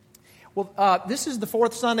Well, this is the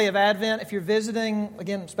fourth Sunday of Advent. If you're visiting,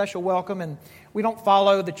 again, special welcome. And we don't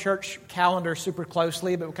follow the church calendar super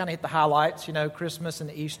closely, but we kind of hit the highlights, Christmas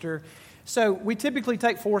and Easter. So we typically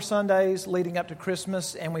take 4 Sundays leading up to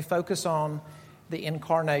Christmas, and we focus on the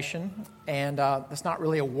incarnation. And that's not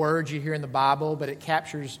really a word you hear in the Bible, but it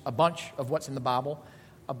captures a bunch of what's in the Bible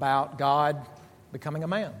about God becoming a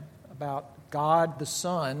man, about God the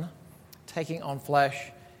Son taking on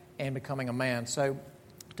flesh and becoming a man. So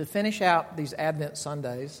to finish out these Advent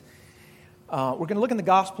Sundays, we're going to look in the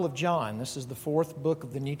Gospel of John. This is the 4th book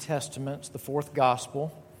of the New Testament. It's the 4th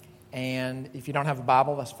Gospel. And if you don't have a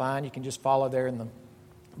Bible, that's fine. You can just follow there in the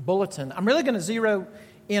bulletin. I'm really going to zero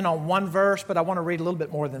in on one verse, but I want to read a little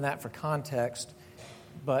bit more than that for context.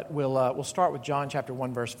 But we'll start with John chapter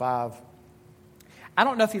 1, verse 5. I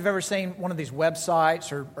don't know if you've ever seen one of these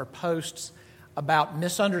websites or posts about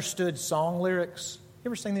misunderstood song lyrics. You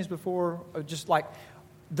ever seen these before? Or just like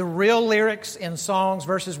the real lyrics in songs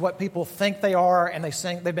versus what people think they are, and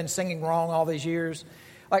they've been singing wrong all these years.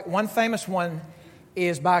 Like one famous one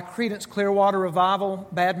is by Creedence Clearwater Revival,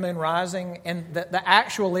 Bad Moon Rising, and the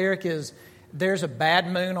actual lyric is, "There's a bad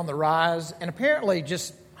moon on the rise," and apparently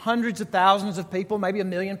just hundreds of thousands of people, maybe 1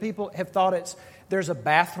 million people, have thought it's, "There's a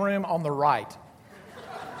bathroom on the right,"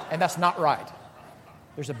 and that's not right.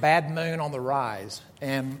 There's a bad moon on the rise,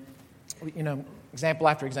 and example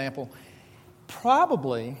after example.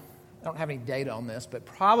 Probably, I don't have any data on this, but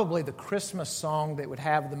probably the Christmas song that would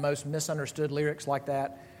have the most misunderstood lyrics like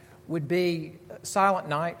that would be Silent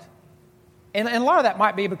Night. And a lot of that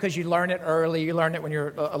might be because you learn it early. You learn it when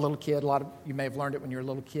you're a little kid. A lot of you may have learned it when you're a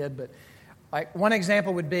little kid. But like one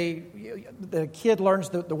example would be the kid learns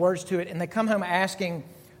the words to it, and they come home asking,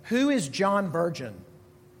 "Who is John Virgin?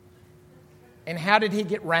 And how did he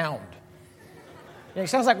get round?" It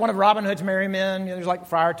sounds like one of Robin Hood's merry men. There's like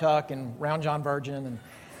Friar Tuck and Round John Virgin, and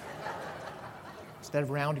instead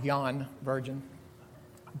of Round Yon Virgin.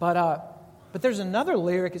 But there's another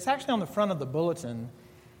lyric. It's actually on the front of the bulletin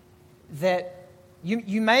that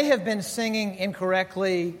you may have been singing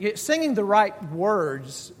incorrectly, singing the right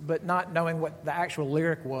words, but not knowing what the actual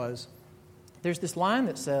lyric was. There's this line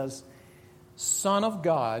that says, "Son of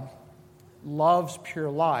God loves pure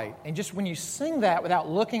light." And just when you sing that without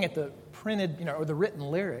looking at the printed, or the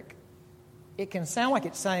written lyric, it can sound like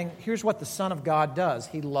it's saying, here's what the Son of God does.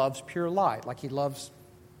 He loves pure light, like he loves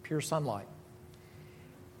pure sunlight.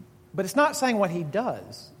 But it's not saying what he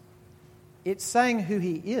does. It's saying who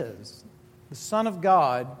he is. The Son of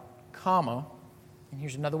God, comma, and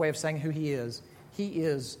here's another way of saying who he is. He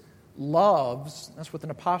is loves, that's with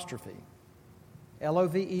an apostrophe.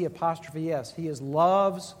 L-O-V-E apostrophe S. He is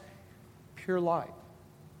loves pure light.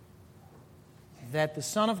 That the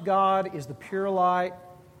Son of God is the pure light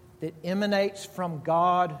that emanates from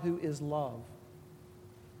God who is love.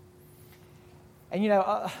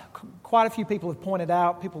 And quite a few people have pointed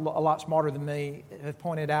out, people a lot smarter than me have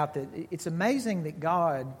pointed out that it's amazing that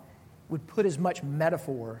God would put as much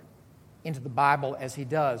metaphor into the Bible as he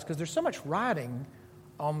does, because there's so much writing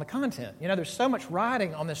on the content. There's so much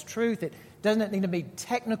writing on this truth that doesn't need to be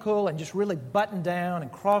technical and just really button down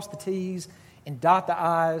and cross the T's and dot the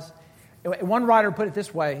I's. One writer put it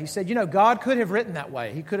this way. He said, God could have written that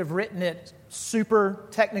way. He could have written it super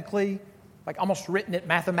technically, like almost written it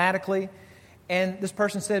mathematically. And this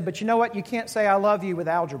person said, but you know what? You can't say I love you with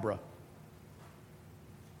algebra.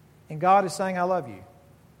 And God is saying I love you.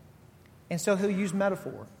 And so he'll use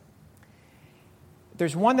metaphor.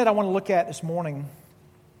 There's one that I want to look at this morning,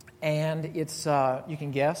 and it's, you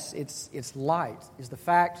can guess, it's light. Is the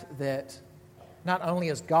fact that not only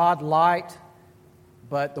is God light,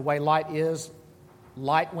 but the way light is,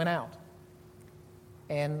 light went out.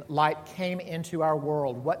 And light came into our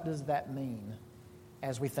world. What does that mean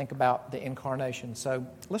as we think about the incarnation? So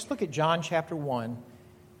let's look at John chapter 1.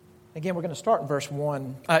 Again, we're going to start in verse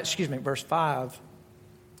 5.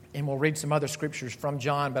 And we'll read some other scriptures from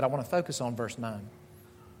John, but I want to focus on verse 9.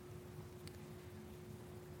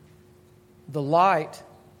 The light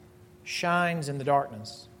shines in the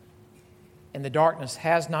darkness, and the darkness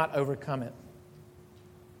has not overcome it.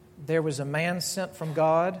 There was a man sent from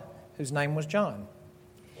God whose name was John.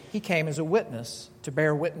 He came as a witness to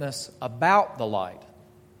bear witness about the light,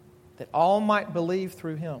 that all might believe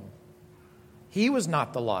through him. He was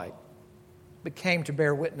not the light, but came to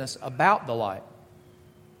bear witness about the light.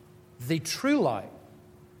 The true light,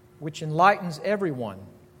 which enlightens everyone,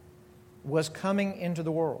 was coming into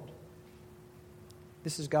the world.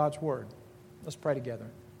 This is God's word. Let's pray together.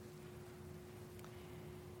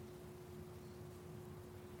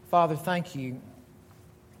 Father, thank you.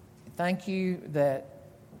 Thank you that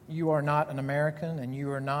you are not an American and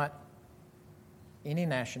you are not any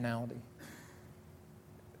nationality.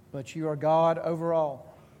 But you are God over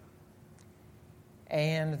all,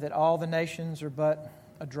 and that all the nations are but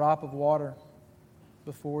a drop of water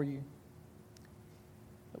before you.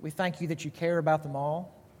 But we thank you that you care about them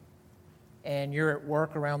all, and you're at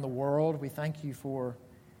work around the world. We thank you for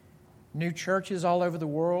new churches all over the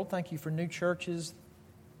world. Thank you for new churches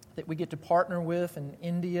that we get to partner with in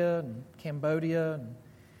India and Cambodia and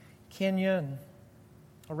Kenya and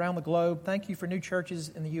around the globe. Thank you for new churches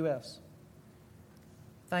in the U.S.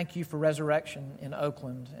 Thank you for Resurrection in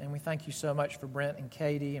Oakland, and we thank you so much for Brent and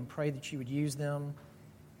Katie, and pray that you would use them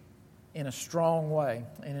in a strong way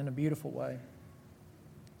and in a beautiful way.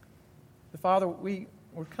 But Father, we're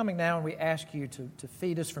coming now and we ask you to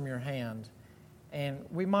feed us from your hand, and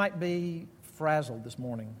we might be frazzled this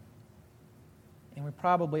morning, and we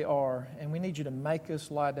probably are, and we need you to make us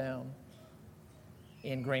lie down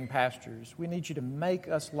in green pastures. We need you to make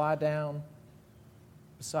us lie down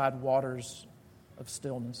beside waters of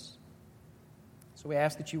stillness. So we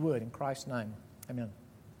ask that you would, in Christ's name. Amen.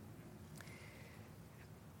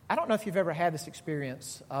 I don't know if you've ever had this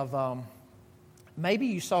experience of maybe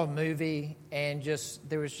you saw a movie and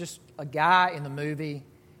there was just a guy in the movie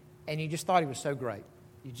and you just thought he was so great.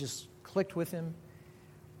 You just clicked with him.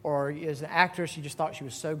 Or as an actress, you just thought she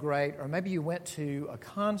was so great. Or maybe you went to a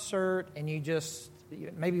concert and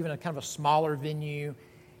maybe even a kind of a smaller venue,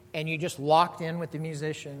 and you just locked in with the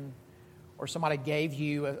musician. Or somebody gave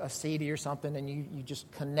you a CD or something and you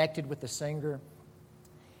just connected with the singer.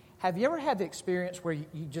 Have you ever had the experience where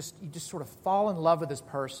you just sort of fall in love with this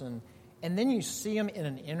person, and then you see them in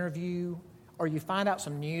an interview, or you find out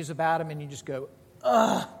some news about them and you just go,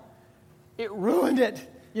 ugh, it ruined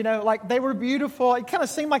it. You know, like they were beautiful. It kind of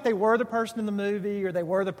seemed like they were the person in the movie or they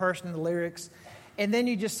were the person in the lyrics. And then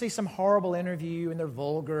you just see some horrible interview and they're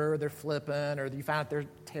vulgar or they're flippant, or you find out they're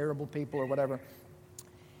terrible people or whatever.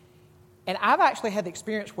 And I've actually had the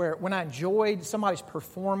experience where when I enjoyed somebody's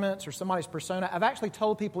performance or somebody's persona, I've actually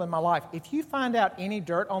told people in my life, if you find out any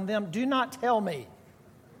dirt on them, do not tell me.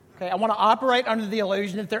 Okay, I want to operate under the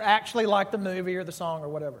illusion that they're actually like the movie or the song or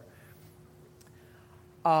whatever.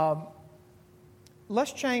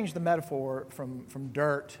 Let's change the metaphor from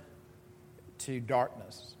dirt to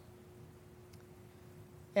darkness.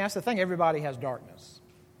 And that's the thing, everybody has darkness.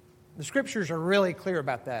 The Scriptures are really clear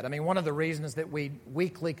about that. I mean, one of the reasons that we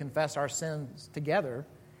weekly confess our sins together,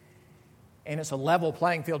 and it's a level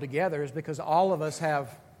playing field together, is because all of us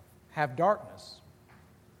have darkness.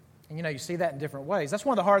 And, you see that in different ways. That's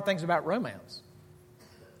one of the hard things about romance.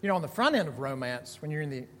 On the front end of romance, when you're in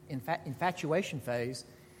the infatuation phase,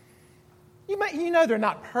 they're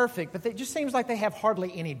not perfect, but it just seems like they have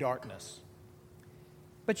hardly any darkness.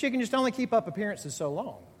 But you can just only keep up appearances so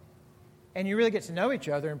long. And you really get to know each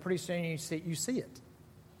other, and pretty soon you see it.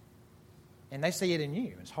 And they see it in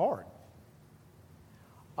you. It's hard.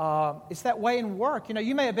 It's that way in work.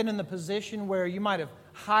 You may have been in the position where you might have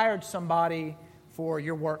hired somebody for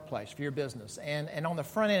your workplace, for your business. And on the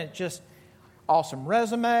front end, it's just awesome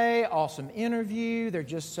resume, awesome interview. They're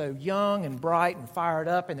just so young and bright and fired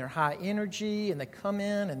up, and they're high energy, and they come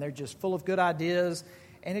in and they're just full of good ideas.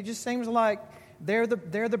 And it just seems like they're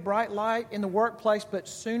the bright light in the workplace, but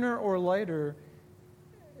sooner or later,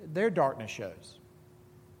 their darkness shows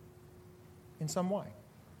in some way.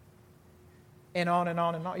 And on and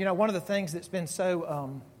on and on. One of the things that's been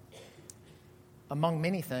so, among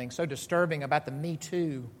many things, so disturbing about the Me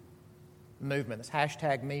Too movement, this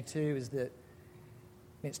hashtag Me Too, is that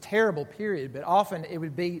it's terrible, period, but often it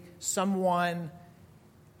would be someone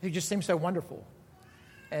who just seems so wonderful.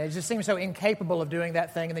 And it just seems so incapable of doing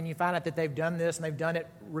that thing, and then you find out that they've done this, and they've done it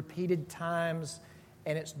repeated times,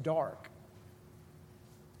 and it's dark.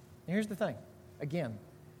 And here's the thing. Again,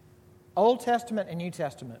 Old Testament and New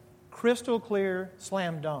Testament, crystal clear,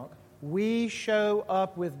 slam dunk. We show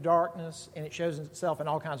up with darkness, and it shows itself in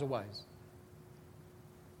all kinds of ways.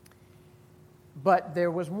 But there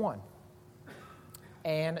was one,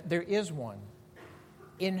 and there is one,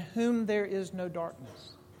 in whom there is no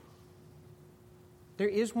darkness. There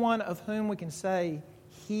is one of whom we can say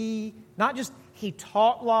he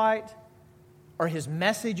taught light, or his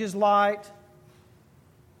message is light,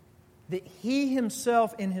 that he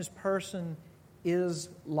himself in his person is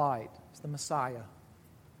light. It's the Messiah.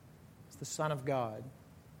 It's the Son of God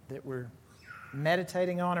that we're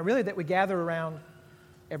meditating on, and really that we gather around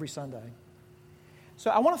every Sunday. So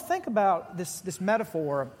I want to think about this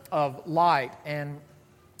metaphor of light, and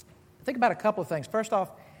think about a couple of things. First off,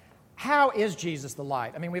 how is Jesus the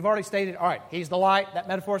light? I mean, we've already stated, all right, he's the light. That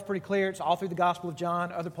metaphor is pretty clear. It's all through the Gospel of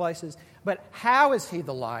John, other places. But how is he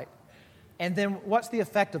the light? And then what's the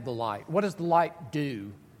effect of the light? What does the light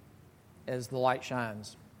do as the light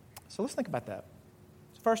shines. So let's think about that.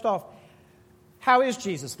 First off, how is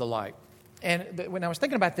Jesus the light? And when I was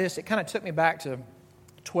thinking about this, it kind of took me back to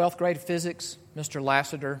 12th grade physics, Mr.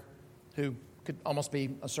 Lassiter, who could almost be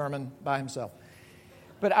a sermon by himself.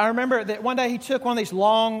 But I remember that one day he took one of these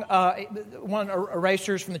long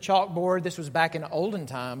erasers from the chalkboard. This was back in olden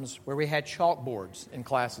times where we had chalkboards in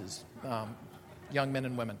classes, young men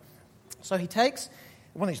and women. So he takes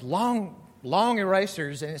one of these long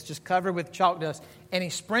erasers, and it's just covered with chalk dust, and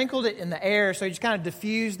he sprinkled it in the air, so he just kind of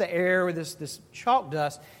diffused the air with this chalk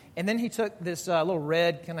dust. And then he took this little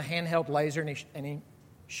red kind of handheld laser, and he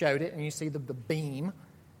showed it, and you see the beam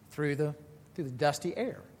through the dusty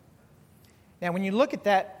air. Now, when you look at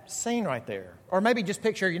that scene right there, or maybe just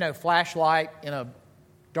picture, flashlight in a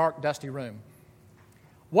dark, dusty room,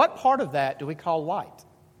 what part of that do we call light?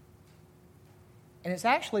 And it's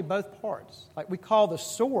actually both parts. Like we call the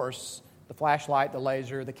source, the flashlight, the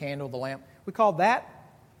laser, the candle, the lamp, we call that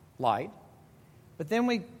light, but then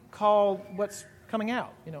we call what's coming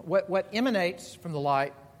out. What emanates from the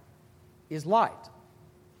light is light.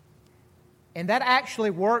 And that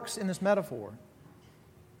actually works in this metaphor,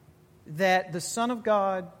 that the Son of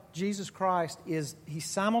God, Jesus Christ, He's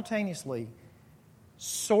simultaneously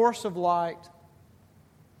source of light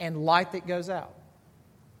and light that goes out.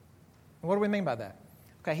 And what do we mean by that?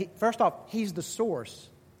 Okay, first off, He's the source.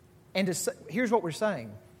 And here's what we're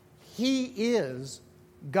saying. He is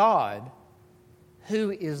God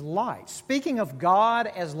who is light. Speaking of God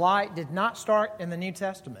as light did not start in the New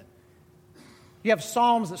Testament. You have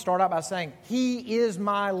Psalms that start out by saying, He is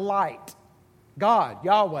my light. God,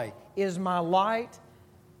 Yahweh, is my light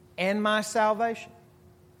and my salvation.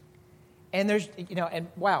 And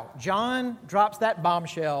John drops that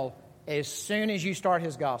bombshell as soon as you start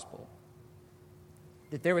his gospel.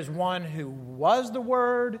 That there was one who was the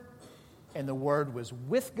Word, and the Word was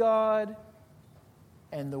with God,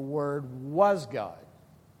 and the Word was God.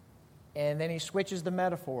 And then he switches the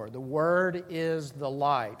metaphor. The Word is the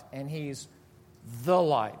light, and He's the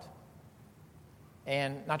light.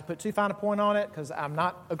 And not to put too fine a point on it, because I'm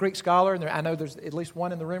not a Greek scholar, and I know there's at least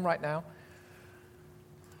one in the room right now.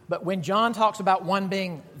 But when John talks about one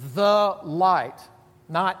being the light,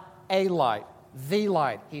 not a light, the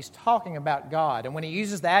light, he's talking about God. And when he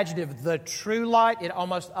uses the adjective, the true light, it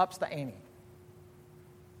almost ups the ante.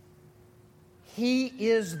 He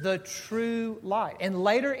is the true light. And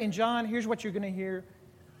later in John, here's what you're going to hear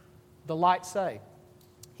the light say.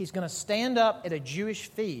 He's going to stand up at a Jewish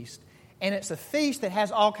feast, and it's a feast that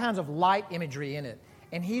has all kinds of light imagery in it.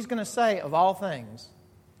 And he's going to say, of all things,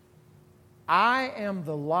 I am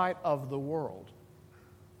the light of the world.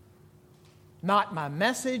 Not my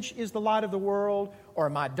message is the light of the world, or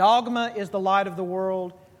my dogma is the light of the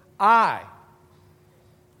world. I,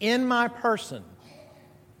 in my person,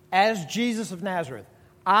 as Jesus of Nazareth,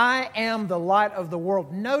 I am the light of the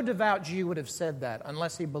world. No devout Jew would have said that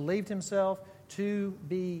unless he believed himself to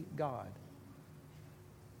be God.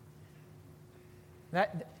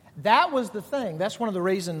 That was the thing. That's one of the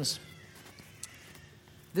reasons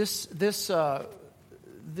this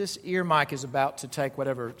ear mic is about to take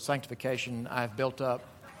whatever sanctification I've built up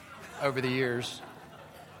over the years.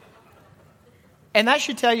 And that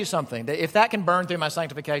should tell you something. That if that can burn through my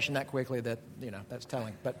sanctification that quickly, that's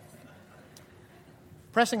telling. But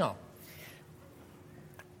pressing on.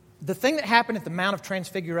 The thing that happened at the Mount of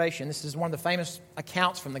Transfiguration, this is one of the famous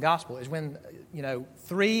accounts from the gospel, is when,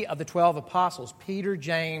 3 of the 12 apostles, Peter,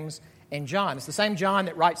 James, and John, it's the same John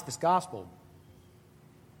that writes this gospel,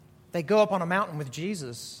 they go up on a mountain with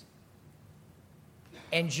Jesus.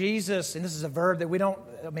 And Jesus, and this is a verb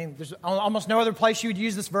that there's almost no other place you would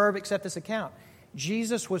use this verb except this account.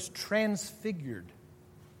 Jesus was transfigured.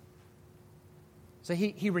 So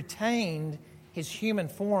he retained his human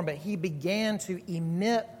form, but he began to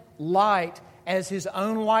emit light as his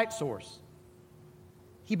own light source.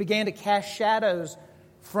 He began to cast shadows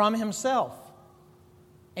from himself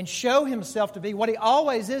and show himself to be what he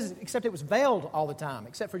always is, except it was veiled all the time,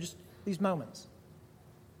 except for just these moments.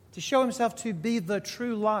 To show himself to be the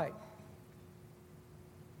true light.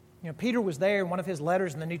 Peter was there in one of his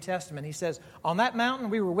letters in the New Testament. He says, on that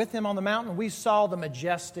mountain, we were with him on the mountain, we saw the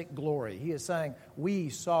majestic glory. He is saying, we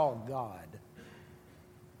saw God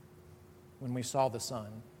when we saw the sun.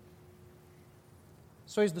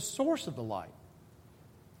 So he's the source of the light.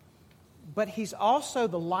 But he's also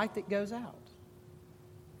the light that goes out.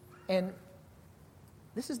 And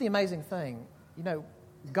this is the amazing thing.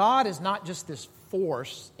 God is not just this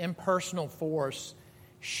force, impersonal force,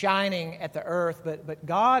 shining at the earth, but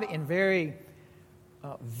God in very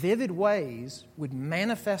vivid ways would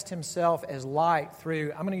manifest himself as light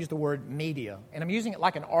through, I'm going to use the word media, and I'm using it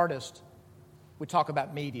like an artist we talk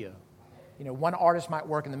about media. One artist might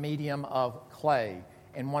work in the medium of clay,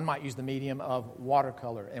 and one might use the medium of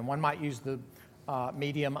watercolor, and one might use the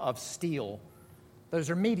medium of steel. Those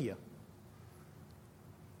are media.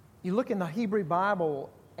 You look in the Hebrew Bible,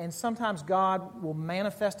 and sometimes God will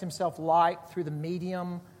manifest himself light through the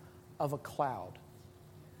medium of a cloud.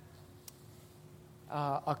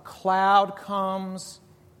 A cloud comes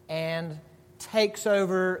and takes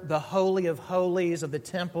over the Holy of Holies of the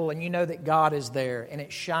temple, and you know that God is there, and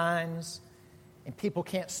it shines, and people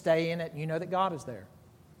can't stay in it, and you know that God is there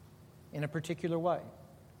in a particular way.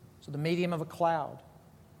 So the medium of a cloud.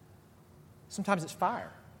 Sometimes it's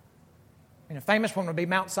fire. A famous one would be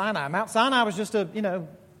Mount Sinai. Mount Sinai was just a,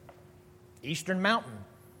 eastern mountain.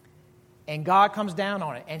 And God comes down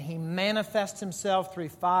on it, and he manifests himself through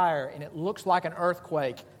fire, and it looks like an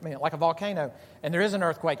earthquake, like a volcano, and there is an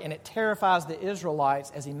earthquake, and it terrifies the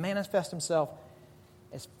Israelites as he manifests himself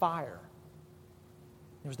as fire.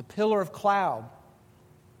 There was the pillar of cloud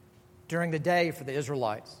during the day for the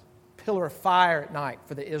Israelites, pillar of fire at night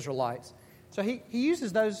for the Israelites. So he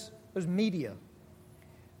uses those media.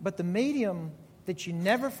 But the medium that you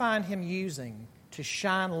never find him using to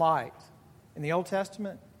shine light in the Old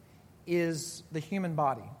Testament is the human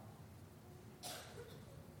body.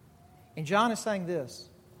 And John is saying this.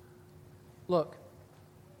 Look,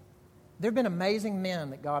 there have been amazing men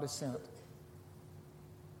that God has sent.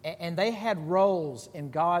 And they had roles in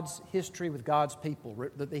God's history with God's people,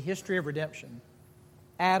 the history of redemption.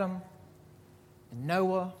 Adam and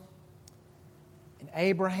Noah and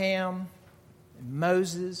Abraham and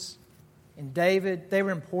Moses and David, they were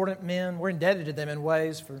important men. We're indebted to them in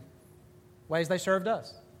ways they served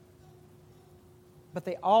us. But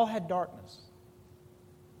they all had darkness.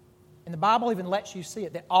 And the Bible even lets you see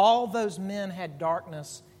it, that all those men had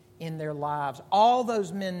darkness in their lives. All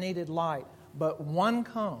those men needed light. But one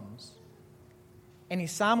comes, and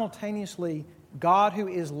he's simultaneously God who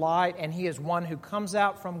is light, and he is one who comes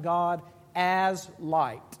out from God as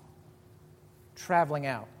light, traveling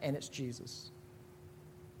out, and it's Jesus.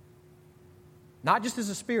 Not just as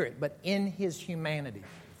a spirit, but in his humanity,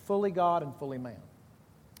 fully God and fully man.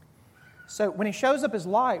 So when he shows up as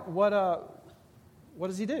light, what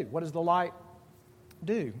does he do? What does the light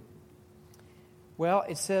do? Well,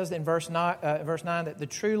 it says in verse 9 that the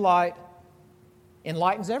true light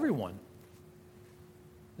enlightens everyone.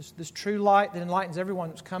 This true light that enlightens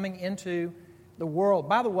everyone is coming into the world.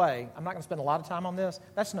 By the way, I'm not going to spend a lot of time on this.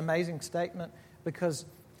 That's an amazing statement because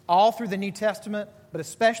all through the New Testament, but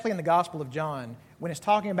especially in the Gospel of John, when it's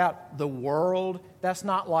talking about the world, that's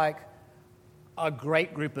not like a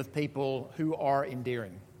great group of people who are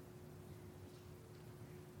endearing.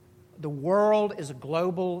 The world is a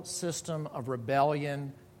global system of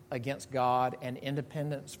rebellion against God and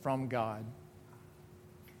independence from God.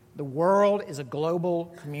 The world is a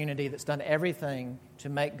global community that's done everything to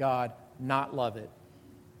make God not love it.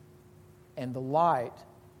 And the light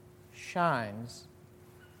shines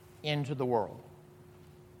into the world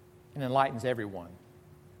and enlightens everyone.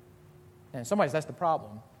 And in some ways, that's the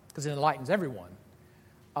problem, because it enlightens everyone.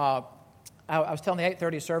 I was telling the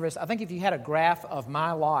 8:30 service, I think if you had a graph of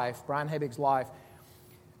my life, Brian Habig's life,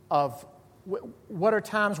 of what are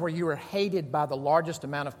times where you were hated by the largest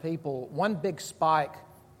amount of people, one big spike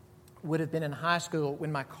would have been in high school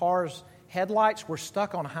when my car's headlights were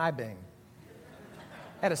stuck on high beam.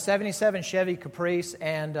 I had a 77 Chevy Caprice,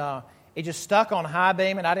 and it just stuck on high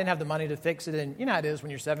beam, and I didn't have the money to fix it. And you know how it is when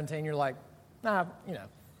you're 17, you're like, nah,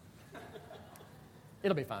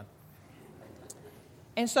 it'll be fine.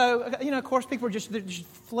 And so, of course, people are just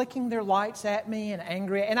flicking their lights at me and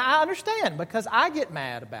angry. And I understand, because I get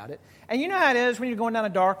mad about it. And you know how it is when you're going down a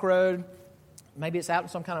dark road. Maybe it's out in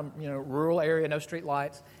some kind of rural area, no street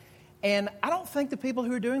lights. And I don't think the people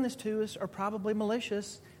who are doing this to us are probably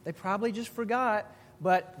malicious. They probably just forgot.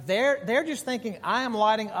 But they're just thinking, I am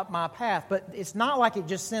lighting up my path. But it's not like it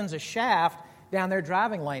just sends a shaft down their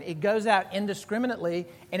driving lane. It goes out indiscriminately,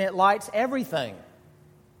 and it lights everything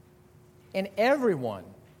and everyone.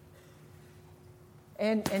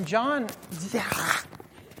 And John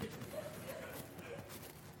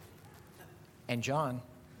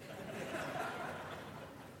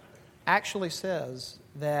actually says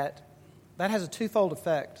that has a twofold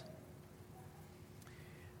effect.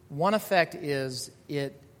 One effect is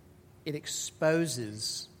it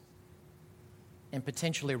exposes and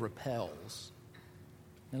potentially repels.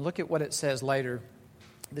 And look at what it says later.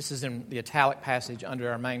 This is in the italic passage under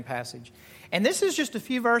our main passage. And this is just a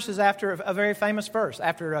few verses after a very famous verse.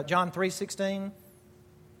 After John 3:16,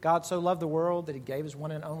 God so loved the world that he gave his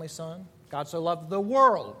one and only Son. God so loved the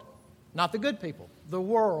world, not the good people, the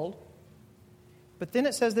world. But then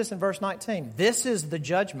it says this in verse 19. This is the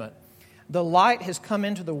judgment. The light has come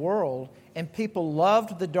into the world, and people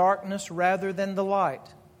loved the darkness rather than the light,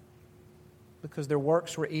 because their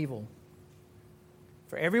works were evil.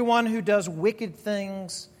 For everyone who does wicked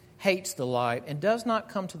things hates the light and does not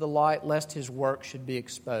come to the light lest his work should be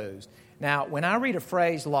exposed. Now, when I read a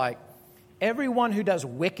phrase like, everyone who does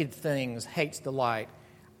wicked things hates the light,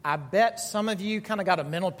 I bet some of you kind of got a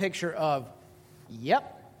mental picture of,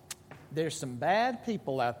 yep, there's some bad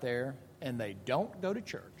people out there and they don't go to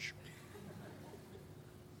church.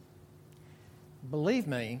 Believe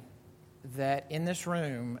me that in this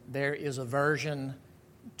room there is aversion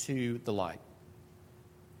to the light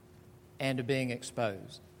and to being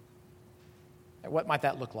exposed. What might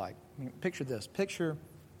that look like? Picture this.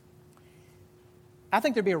 I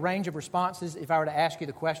think there'd be a range of responses if I were to ask you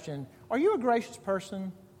the question, are you a gracious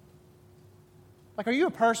person? Like, are you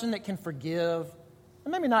a person that can forgive?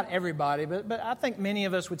 And maybe not everybody, but I think many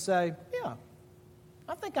of us would say, yeah,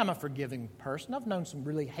 I think I'm a forgiving person. I've known some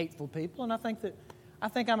really hateful people, and I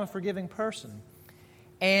think I'm a forgiving person.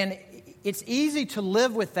 And it's easy to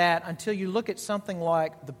live with that until you look at something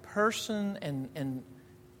like the person and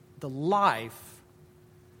the life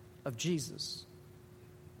of Jesus,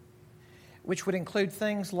 which would include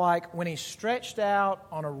things like when he stretched out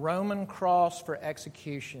on a Roman cross for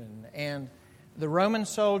execution, and the Roman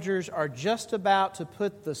soldiers are just about to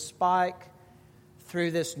put the spike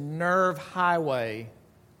through this nerve highway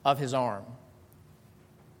of his arm,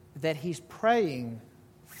 that he's praying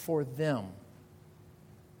for them,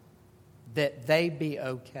 that they be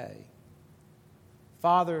okay.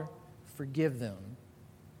 Father, forgive them,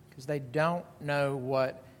 because they don't know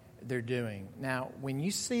what they're doing. Now, when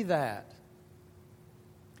you see that,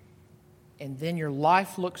 and then your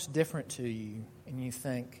life looks different to you, and you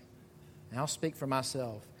think, and I'll speak for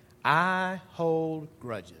myself, I hold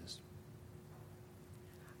grudges.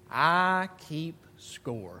 I keep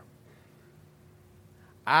score.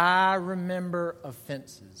 I remember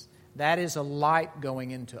offenses. That is a light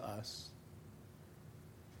going into us.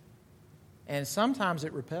 And sometimes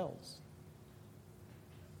it repels,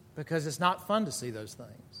 because it's not fun to see those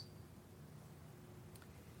things.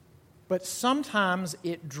 But sometimes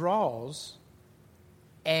it draws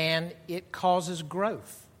and it causes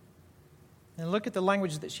growth. And look at the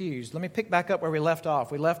language that's used. Let me pick back up where we left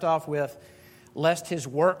off. We left off with, lest his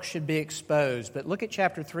work should be exposed. But look at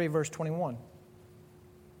chapter 3, verse 21.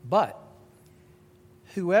 But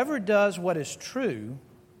whoever does what is true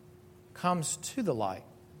comes to the light,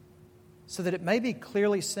 so that it may be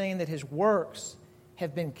clearly seen that his works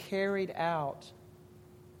have been carried out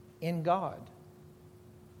in God.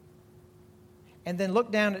 And then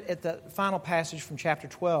look down at the final passage from chapter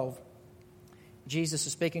 12. Jesus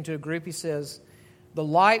is speaking to a group. He says, the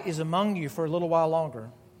light is among you for a little while longer.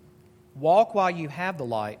 Walk while you have the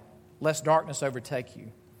light, lest darkness overtake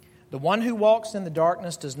you. The one who walks in the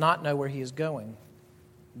darkness does not know where he is going.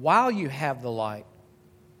 While you have the light,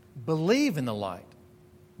 believe in the light,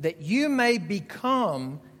 that you may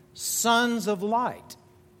become sons of light.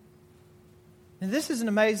 And this is an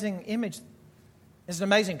amazing image. It's an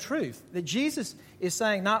amazing truth that Jesus is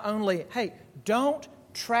saying not only, hey, don't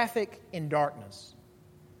traffic in darkness,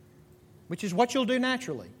 which is what you'll do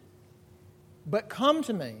naturally, but come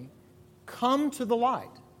to me, come to the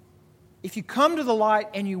light. If you come to the light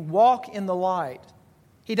and you walk in the light,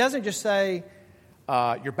 he doesn't just say,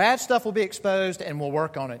 your bad stuff will be exposed and we'll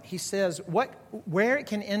work on it. He says, where it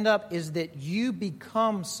can end up is that you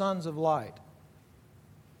become sons of light.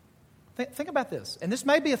 Think about this. And this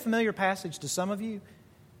may be a familiar passage to some of you,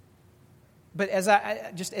 but as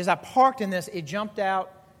I parked in this, it jumped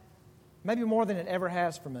out maybe more than it ever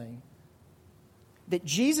has for me. That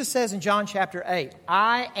Jesus says in John chapter 8,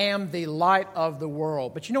 I am the light of the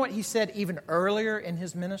world. But you know what he said even earlier in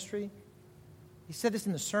his ministry? He said this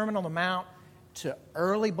in the Sermon on the Mount to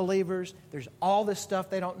early believers. There's all this stuff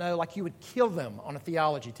they don't know, like you would kill them on a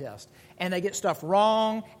theology test. And they get stuff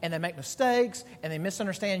wrong, and they make mistakes, and they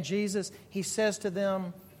misunderstand Jesus. He says to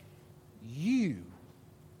them, you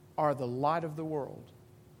are the light of the world.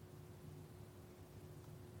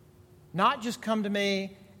 Not just come to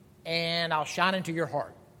me and I'll shine into your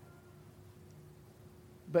heart,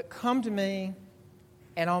 but come to me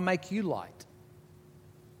and I'll make you light.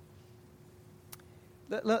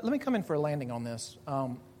 Let me come in for a landing on this.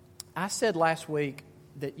 I said last week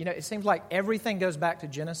that, it seems like everything goes back to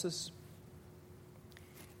Genesis.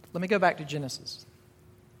 Let me go back to Genesis.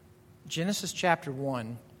 Genesis chapter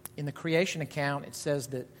 1, in the creation account, it says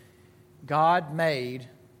that God made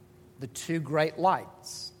the two great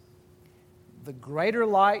lights. The greater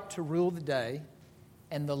light to rule the day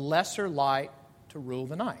and the lesser light to rule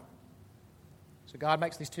the night. So God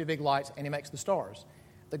makes these two big lights, and He makes the stars.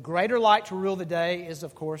 The greater light to rule the day is,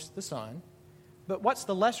 of course, the sun. But what's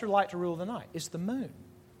the lesser light to rule the night? It's the moon.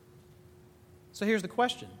 So here's the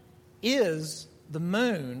question. Is the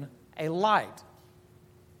moon a light?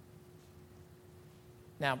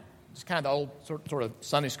 Now, it's kind of the old sort of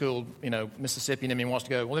Sunday school, Mississippian in me wants to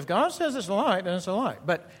go, well, if God says it's a light, then it's a light.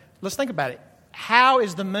 But let's think about it. How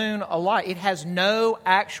is the moon a light? It has no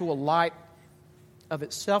actual light of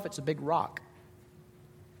itself. It's a big rock.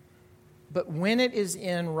 But when it is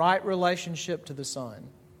in right relationship to the sun,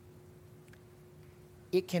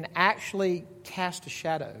 it can actually cast a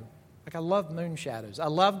shadow. Like I love moon shadows. I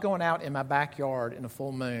love going out in my backyard in a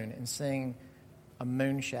full moon and seeing a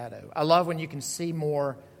moon shadow. I love when you can see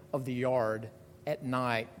more of the yard at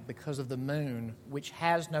night because of the moon, which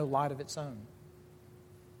has no light of its own.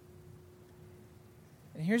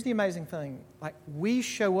 And here's the amazing thing. Like we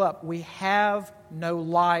show up, we have no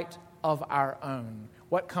light of our own.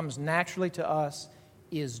 What comes naturally to us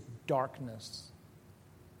is darkness.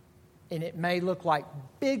 And it may look like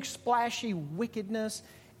big, splashy wickedness,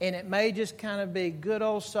 and it may just kind of be good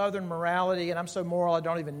old Southern morality, and I'm so moral I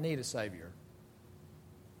don't even need a Savior.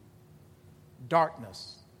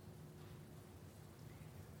 Darkness.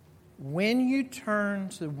 When you turn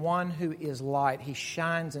to one who is light, He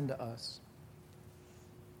shines into us.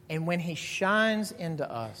 And when He shines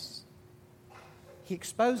into us, He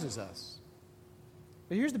exposes us.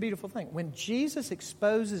 But here's the beautiful thing. When Jesus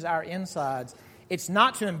exposes our insides, it's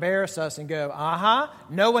not to embarrass us and go,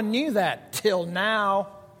 no one knew that till now.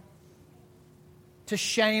 To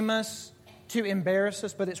shame us, to embarrass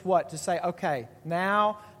us, but it's what? To say, okay,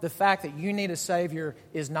 now the fact that you need a Savior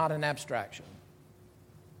is not an abstraction.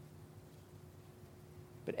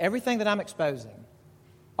 But everything that I'm exposing,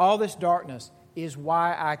 all this darkness, is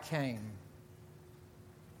why I came.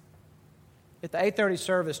 At the 8:30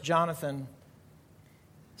 service, Jonathan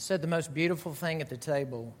said the most beautiful thing at the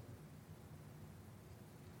table.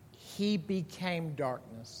 He became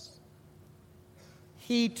darkness.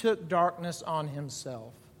 He took darkness on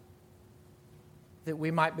Himself that we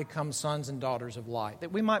might become sons and daughters of light,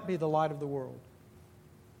 that we might be the light of the world.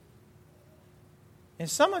 And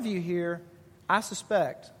some of you here, I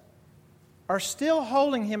suspect, are still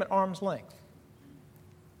holding Him at arm's length.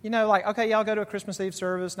 Like, okay, yeah, I'll go to a Christmas Eve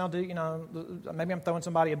service and I'll do, maybe I'm throwing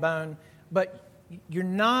somebody a bone, but you're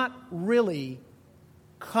not really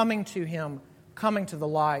coming to Him, coming to the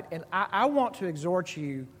light. And I want to exhort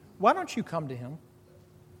you, why don't you come to Him?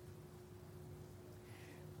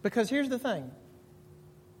 Because here's the thing.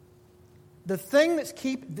 The thing that's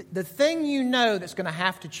that's going to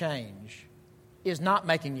have to change is not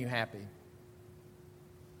making you happy.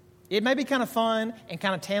 It may be kind of fun and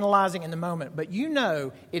kind of tantalizing in the moment, but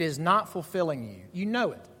it is not fulfilling you. You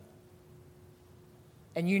know it.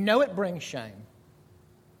 And it brings shame.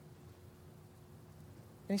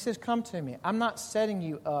 And He says, come to me. I'm not setting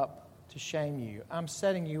you up to shame you. I'm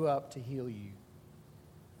setting you up to heal you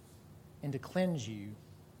and to cleanse you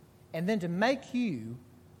and then to make you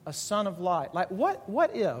a son of light. Like,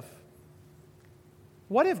 what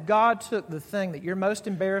if God took the thing that you're most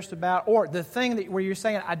embarrassed about, or the thing where you're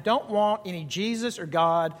saying, I don't want any Jesus or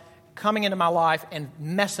God coming into my life and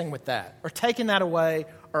messing with that, or taking that away,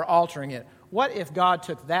 or altering it? What if God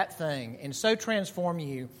took that thing and so transformed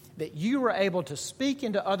you that you were able to speak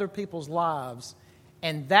into other people's lives,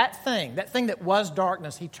 and that thing that was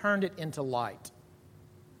darkness, He turned it into light?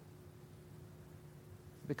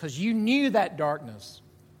 Because you knew that darkness,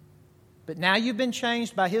 but now you've been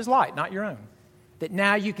changed by His light, not your own. That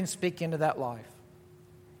now you can speak into that life.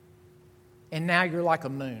 And now you're like a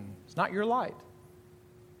moon. It's not your light,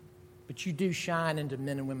 but you do shine into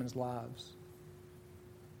men and women's lives.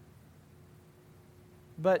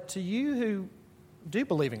 But to you who do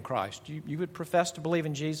believe in Christ, you would profess to believe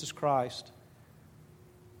in Jesus Christ,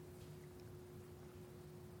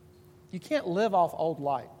 you can't live off old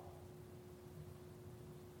light.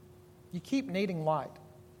 You keep needing light.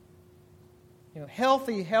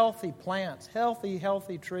 Healthy plants,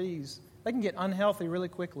 healthy trees, they can get unhealthy really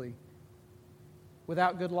quickly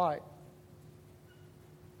without good light.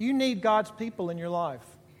 You need God's people in your life.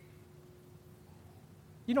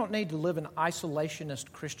 You don't need to live an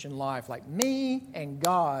isolationist Christian life like me and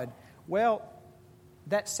God. Well,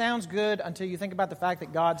 that sounds good until you think about the fact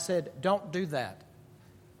that God said, don't do that.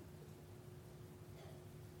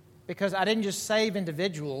 Because I didn't just save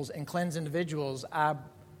individuals and cleanse individuals.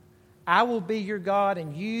 I will be your God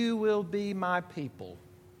and you will be my people.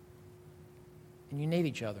 And you need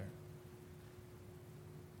each other.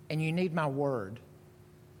 And you need my word.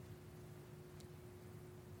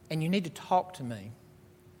 And you need to talk to me.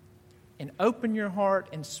 and open your heart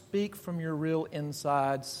and speak from your real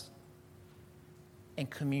insides and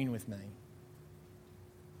commune with me.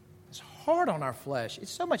 It's hard on our flesh.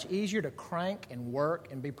 It's so much easier to crank and work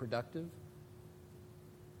and be productive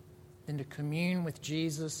than to commune with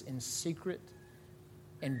Jesus in secret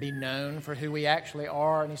and be known for who we actually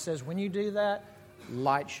are. And he says, when you do that,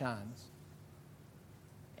 light shines.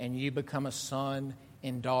 And you become a son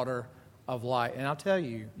and daughter of light. And I'll tell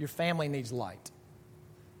you, your family needs light.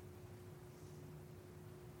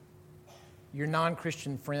 Your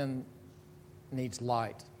non-Christian friend needs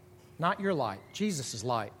light. Not your light. Jesus is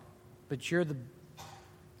light. But you're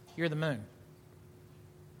the moon.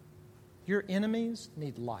 Your enemies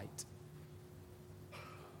need light.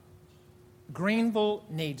 Greenville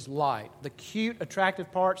needs light. The cute,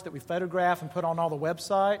 attractive parts that we photograph and put on all the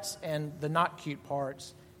websites and the not cute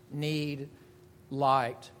parts need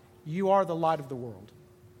light. You are the light of the world.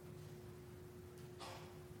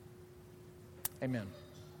 Amen.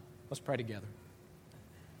 Let's pray together.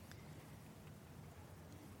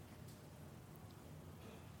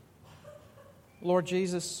 Lord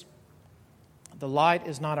Jesus, the light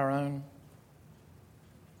is not our own.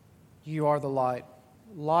 You are the light.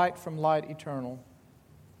 Light from light eternal.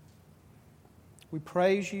 We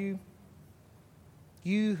praise you,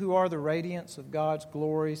 you who are the radiance of God's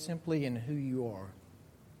glory simply in who you are.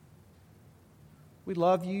 We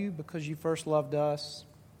love you because you first loved us.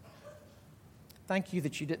 Thank you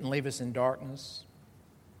that you didn't leave us in darkness.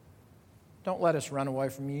 Don't let us run away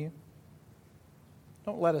from you.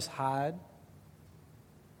 Don't let us hide,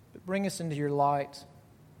 but bring us into your light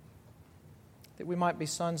that we might be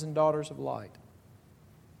sons and daughters of light.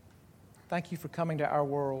 Thank you for coming to our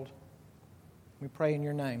world. We pray in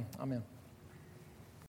your name. Amen.